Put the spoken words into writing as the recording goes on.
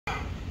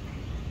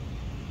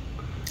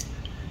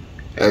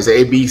As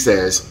AB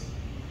says,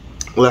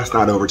 let's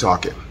not over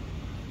talk it.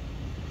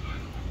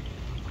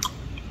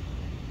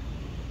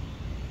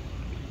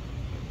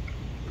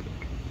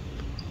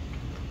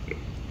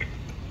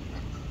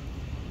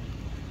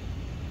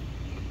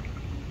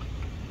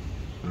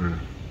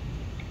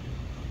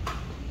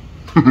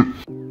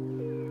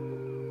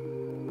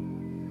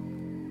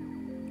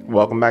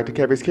 Welcome back to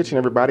Kevin's Kitchen,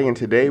 everybody, and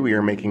today we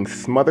are making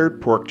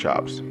smothered pork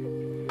chops.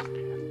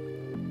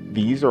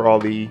 These are all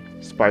the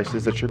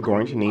spices that you're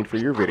going to need for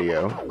your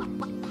video.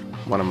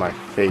 One of my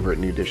favorite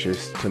new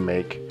dishes to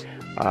make.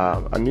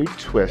 A new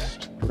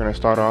twist. We're going to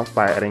start off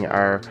by adding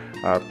our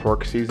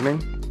pork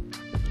seasoning.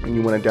 And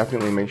you want to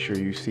definitely make sure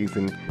you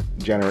season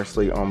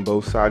generously on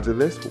both sides of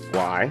this.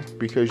 Why?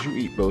 Because you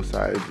eat both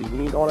sides. You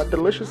need all that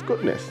delicious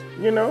goodness,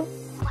 you know?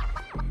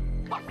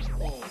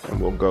 And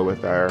we'll go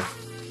with our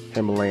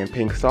Himalayan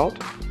pink salt.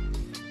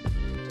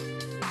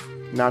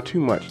 Not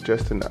too much,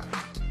 just enough.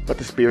 Let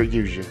the spirit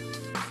use you.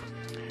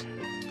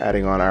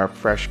 Adding on our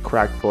fresh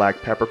cracked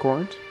black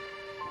peppercorns.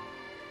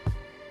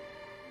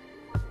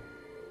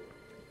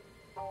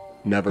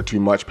 Never too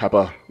much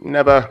pepper.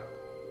 Never.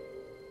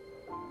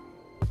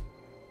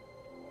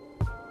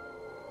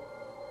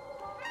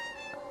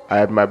 I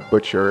had my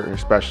butcher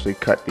especially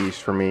cut these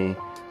for me.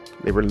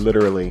 They were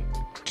literally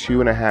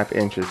 2.5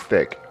 inches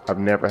thick. I've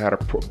never had a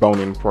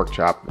bone-in pork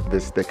chop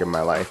this thick in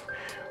my life.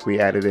 We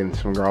added in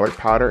some garlic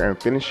powder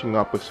and finishing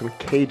up with some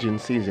Cajun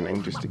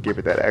seasoning just to give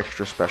it that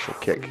extra special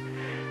kick.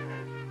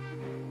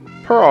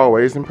 Per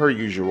always and per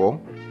usual,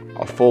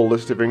 a full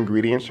list of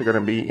ingredients are going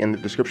to be in the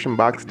description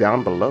box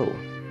down below.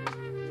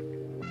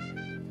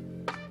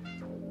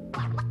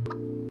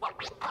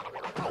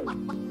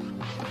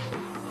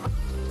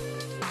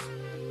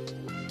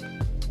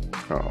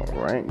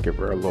 Alright, give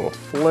her a little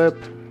flip.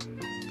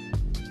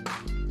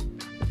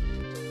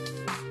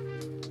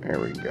 There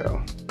we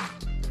go.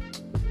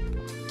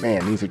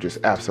 Man, these are just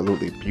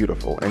absolutely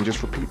beautiful. And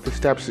just repeat the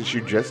steps that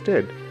you just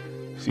did.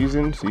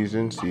 Season,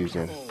 season,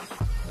 season.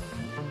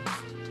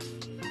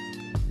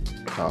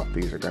 Oh,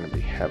 these are going to be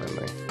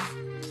heavenly.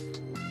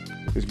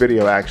 This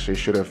video actually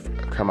should have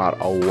come out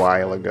a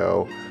while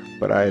ago,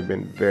 but I have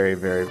been very,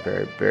 very,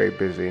 very, very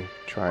busy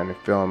trying to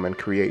film and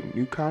create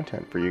new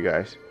content for you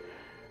guys.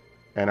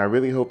 And I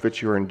really hope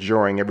that you're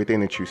enjoying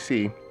everything that you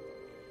see.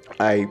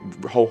 I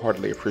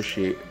wholeheartedly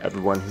appreciate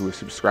everyone who is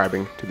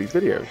subscribing to these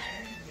videos.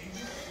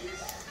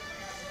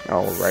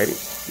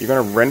 Alrighty, you're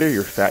going to render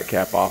your fat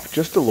cap off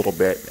just a little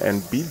bit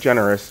and be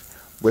generous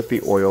with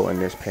the oil in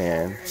this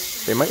pan.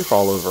 They might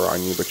fall over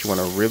on you, but you want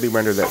to really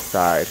render that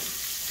side.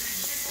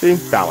 See?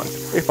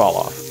 Balance. They fall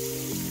off.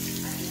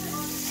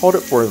 Hold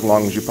it for as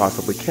long as you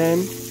possibly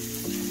can.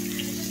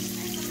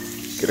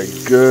 Get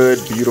a good,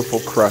 beautiful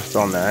crust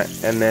on that,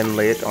 and then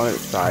lay it on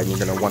its side. And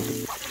you're going to want to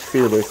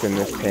sear this in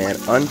this pan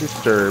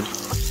undisturbed.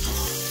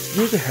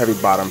 Use a heavy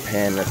bottom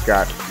pan that's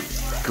got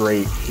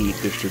great heat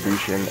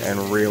distribution and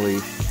really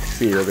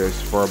sear this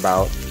for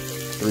about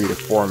 3 to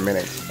 4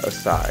 minutes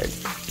aside.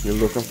 You're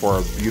looking for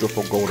a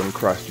beautiful golden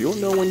crust. You'll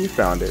know when you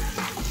found it.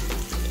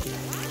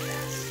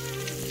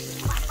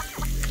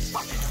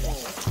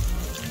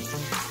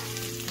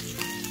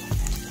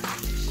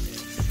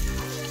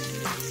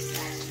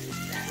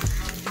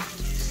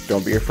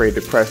 Don't be afraid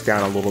to press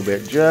down a little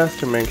bit just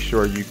to make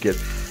sure you get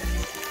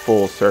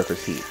full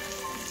surface heat.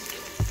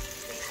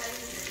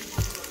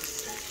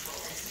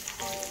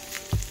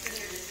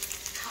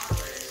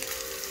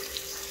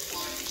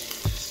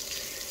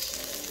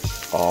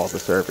 All the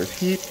surface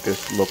heat.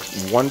 This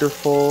looks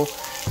wonderful,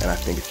 and I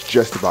think it's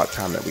just about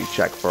time that we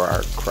check for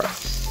our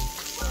crust.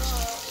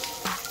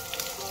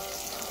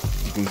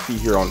 You can see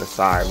here on the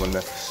side when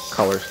the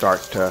color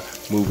starts to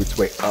move its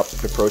way up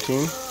the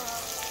protein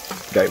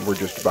that we're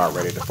just about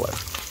ready to flip.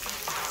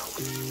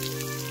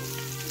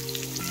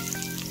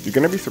 You're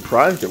going to be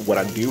surprised at what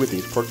I do with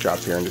these pork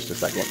chops here in just a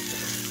second.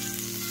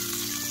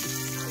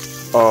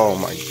 Oh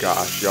my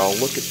gosh, y'all,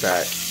 look at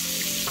that.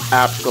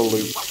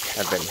 Absolute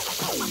heaven.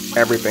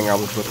 Everything I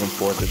was looking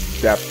for, the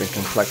depth and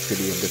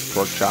complexity of this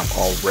pork chop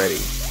already.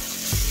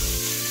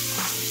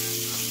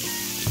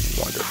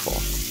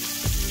 Wonderful.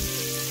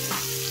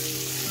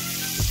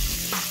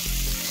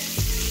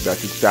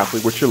 That's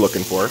exactly what you're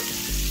looking for.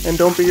 And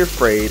don't be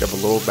afraid of a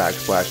little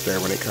backsplash there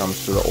when it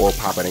comes to the oil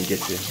popping and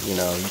get you. You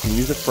know, you can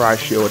use a fry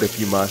shield if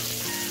you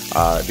must.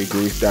 The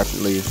grease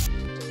definitely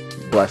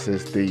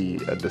blesses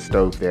the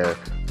stove there.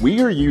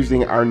 We are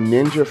using our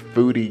Ninja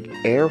Foodi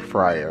air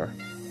fryer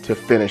to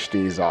finish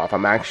these off.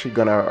 I'm actually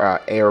gonna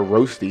air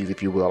roast these,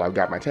 if you will. I've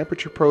got my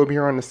temperature probe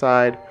here on the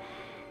side.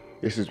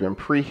 This has been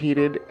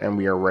preheated and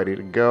we are ready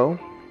to go.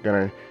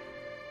 Gonna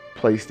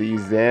place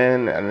these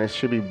in, and this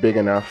should be big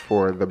enough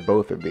for the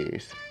both of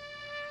these.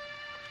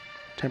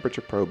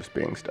 Temperature probe's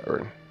being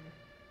stubborn.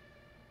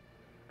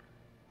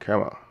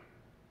 Come on.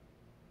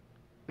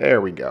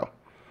 There we go.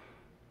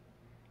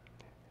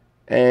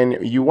 And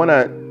you want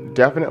to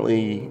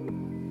definitely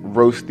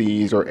roast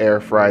these or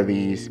air fry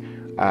these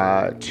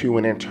to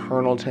an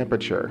internal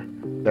temperature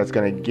that's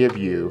going to give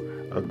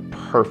you a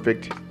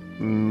perfect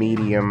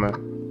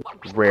medium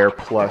rare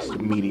plus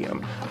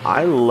medium.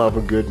 I love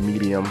a good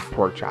medium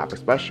pork chop,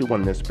 especially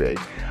one this big.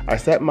 I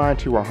set mine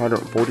to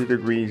 140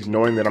 degrees,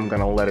 knowing that I'm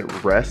gonna let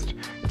it rest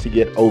to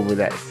get over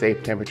that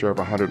safe temperature of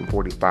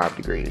 145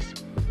 degrees.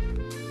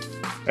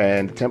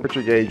 And the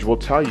temperature gauge will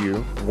tell you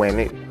when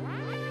it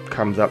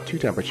comes up to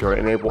temperature,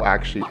 and it will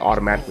actually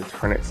automatically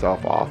turn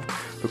itself off.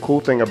 The cool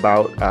thing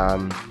about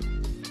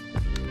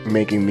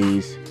making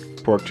these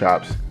pork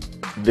chops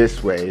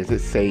this way is it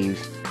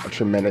saves a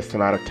tremendous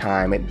amount of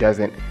time. It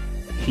doesn't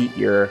heat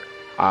your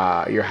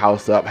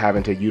house up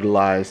having to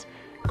utilize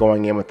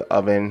going in with the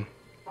oven,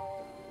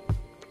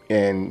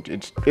 and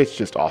it's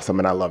just awesome,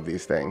 and I love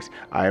these things.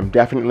 I am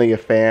definitely a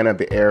fan of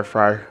the air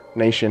fryer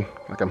nation.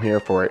 Like, I'm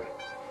here for it.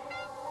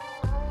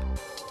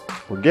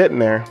 We're getting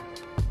there.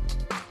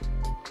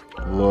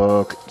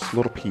 Look, just a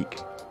little peek.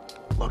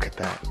 Look at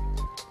that.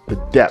 The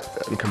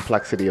depth and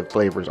complexity of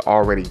flavors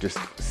already just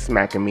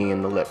smacking me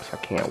in the lips. I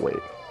can't wait.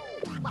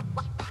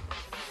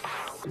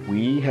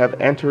 We have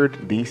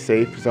entered the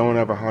safe zone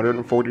of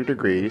 140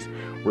 degrees.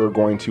 We're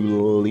going to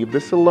leave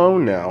this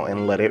alone now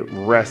and let it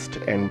rest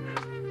and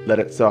let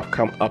itself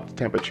come up to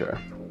temperature.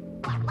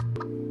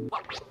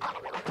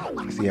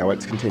 See how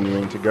it's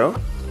continuing to go.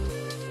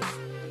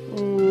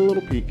 A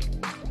little peek.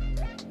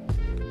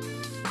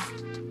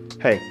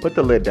 Hey, put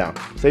the lid down.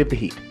 Save the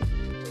heat.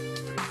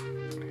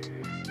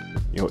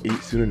 You'll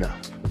eat soon enough.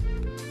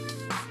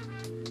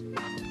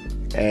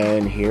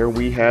 And here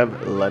we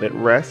have let it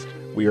rest.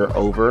 We are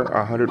over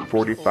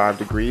 145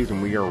 degrees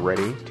and we are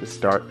ready to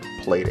start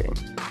plating.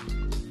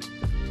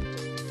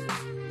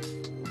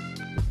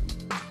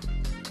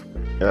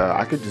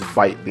 I could just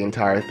bite the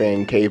entire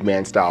thing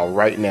caveman style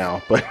right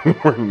now, but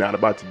we're not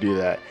about to do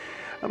that.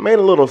 I made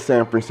a little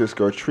San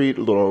Francisco treat,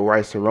 a little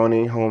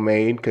rice-a-roni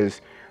homemade, because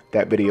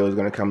that video is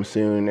going to come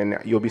soon, and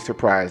you'll be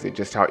surprised at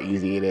just how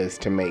easy it is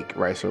to make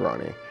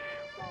rice-a-roni.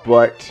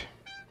 But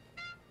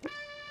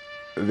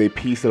the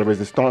piece de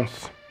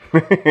resistance,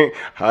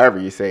 however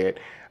you say it,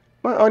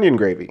 my onion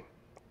gravy.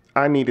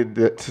 I needed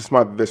to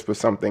smother this with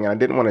something, and I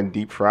didn't want a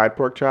deep fried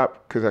pork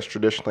chop because that's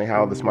traditionally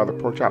how the smothered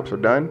pork chops are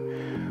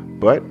done.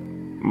 But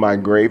my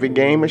gravy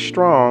game is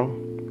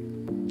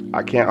strong.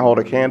 I can't hold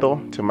a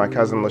candle to my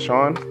cousin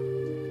LaShawn.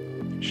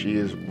 She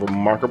is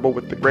remarkable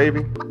with the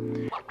gravy,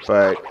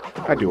 but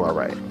I do all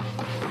right.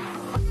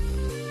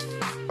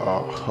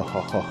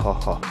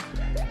 Oh,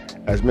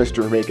 as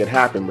Mr. Make It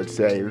Happen would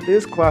say,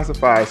 this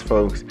classifies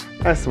folks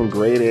as some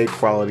grade A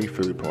quality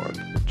food porn.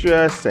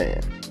 Just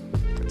saying.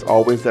 It's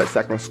always that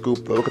second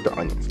scoop. Look at the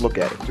onions. Look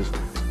at it. Just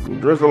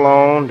drizzle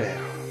on down.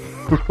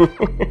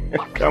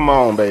 Come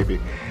on,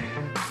 baby.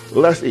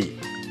 Let's eat.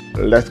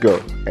 Let's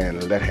go.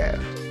 And let's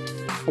have.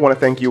 I want to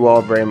thank you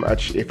all very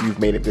much if you've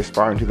made it this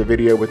far into the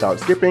video without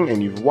skipping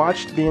and you've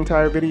watched the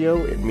entire video.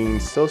 It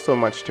means so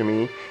much to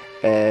me,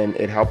 and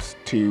it helps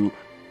to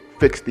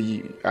fix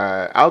the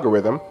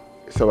algorithm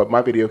so that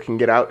my video can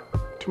get out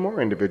to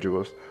more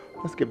individuals.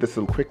 Let's give this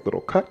a quick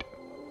little cut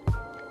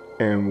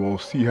and we'll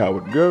see how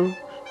it goes.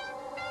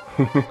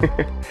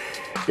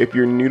 If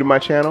you're new to my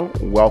channel,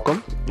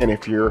 welcome. And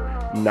if you're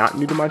not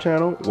new to my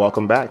channel,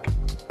 welcome back.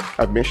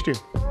 I've missed you.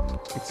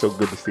 It's so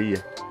good to see you.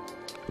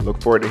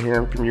 Look forward to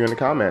hearing from you in the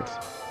comments.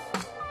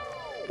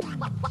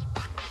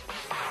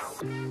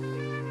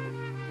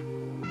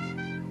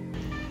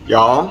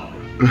 Y'all,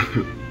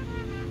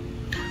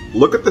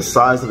 look at the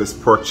size of this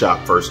pork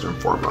chop first and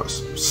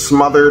foremost.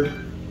 Smothered.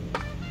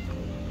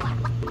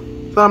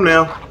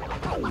 Thumbnail.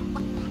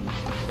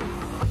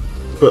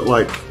 But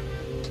like,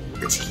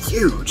 it's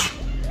huge.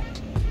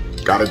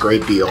 Got a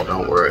great deal,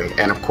 don't worry.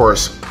 And of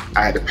course,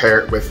 I had to pair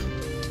it with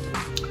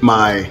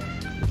my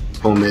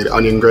homemade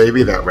onion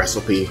gravy. That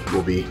recipe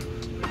will be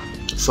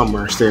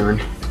somewhere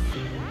soon.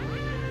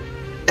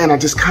 And I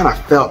just kind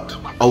of felt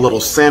a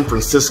little San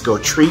Francisco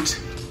treat,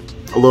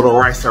 a little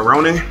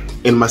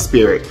rice-a-roni in my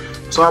spirit.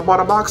 So I bought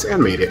a box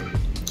and made it.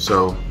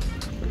 So,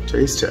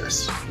 taste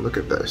test. Look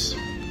at this.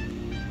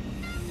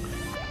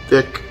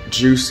 Thick,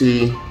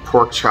 juicy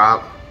pork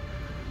chop,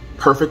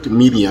 perfect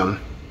medium,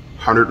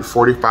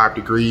 145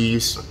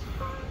 degrees.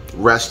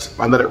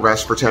 I let it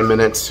rest for 10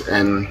 minutes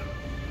and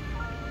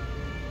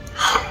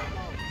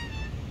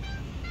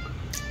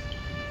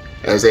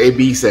as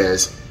AB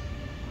says,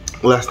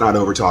 let's not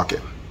over talk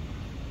it.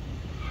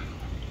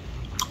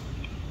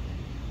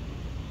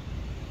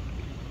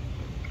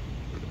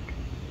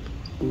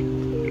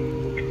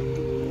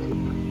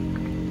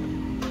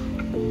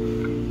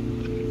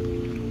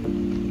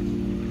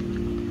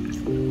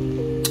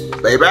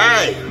 Baby!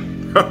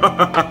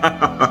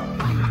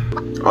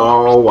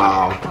 Oh,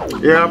 wow.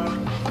 Yep.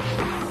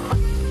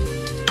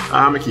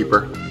 I'm a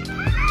keeper.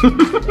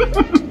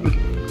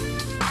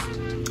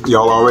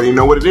 Y'all already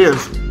know what it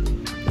is.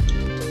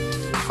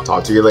 I'll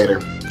talk to you later.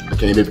 I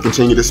can't even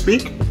continue to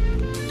speak,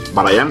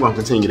 but I am going to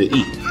continue to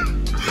eat.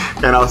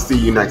 And I'll see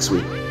you next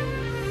week.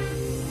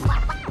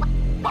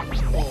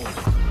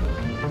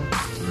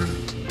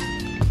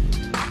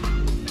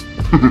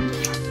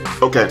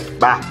 Okay,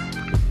 bye.